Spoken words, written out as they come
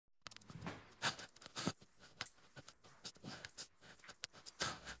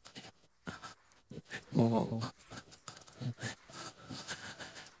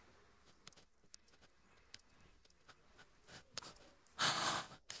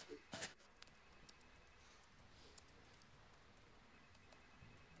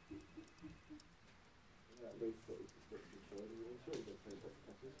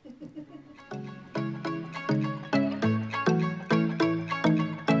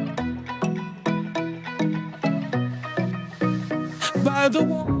By the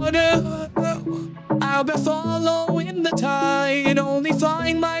water, I'll be following the tide. Only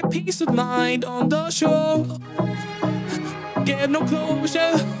find my peace of mind on the shore. Get no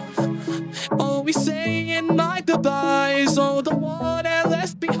closure, always saying my goodbyes. So the water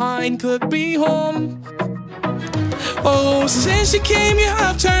left behind could be home. Oh, since you came, you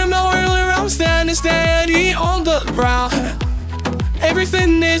have turned my world around. Standing steady on the ground.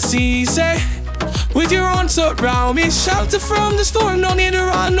 Everything is easy with your arms around me. Shelter from the storm, no need to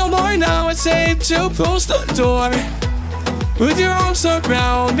run no more. Now it's safe to close the door. With your arms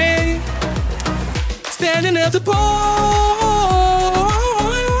around me, standing at the pole.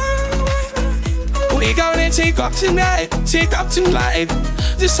 We gonna take off tonight, take off tonight.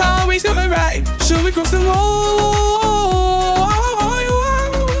 This how we do it right. Should we cross the road?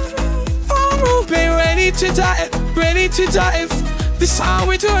 Be ready to dive, ready to dive. This how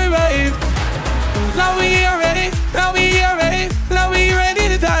we do it right. Now we are ready, now we are ready, now we ready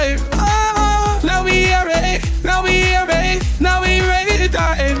to dive. Oh, now we are ready, now we are ready, now we ready to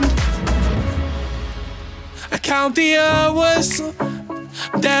dive. I count the hours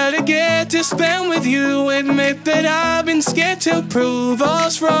that I get to spend with you. Admit that I've been scared to prove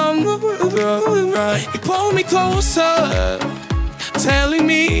us wrong. You pull me closer, telling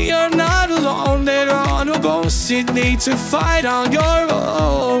me you're not alone. There are no ghosts you need to fight on your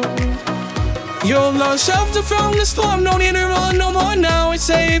own. You'll lost shelter from the storm, no need to run no more. Now it's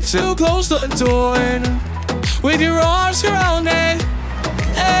safe to close the door. With your arms around it,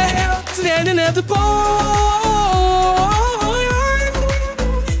 standing at the pole.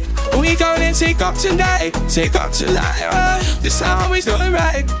 We gonna take off tonight, take off tonight. This how we do it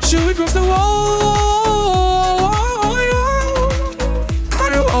right. Should we cross the wall?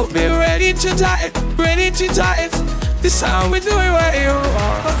 I won't be ready to dive, ready to dive. This how we do it right.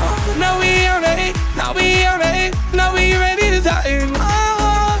 Now we are ready, now we are ready, now we ready to dive.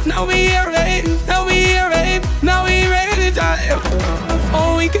 Now we are ready, now we are ready, now we ready to dive.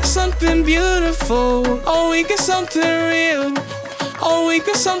 Oh, we got something beautiful. Oh, we got something real. Oh, we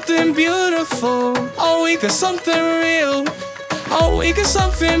got something beautiful. Oh, we got something real. Oh, we got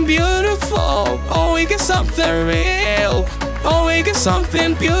something beautiful. Oh, we got something real. Oh, we got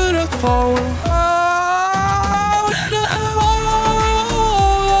something beautiful.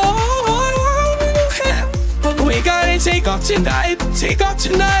 We gotta take off tonight, take off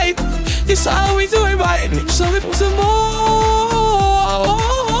tonight. This how we do it right. So we put some more.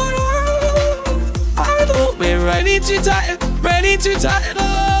 I don't be ready to die, ready to die.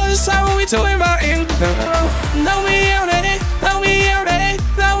 This how we do it right. Now we are ready, now we are ready,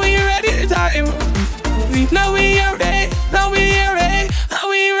 now we ready to die. Now we are ready, now we are ready, now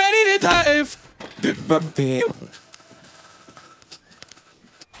we ready to dive.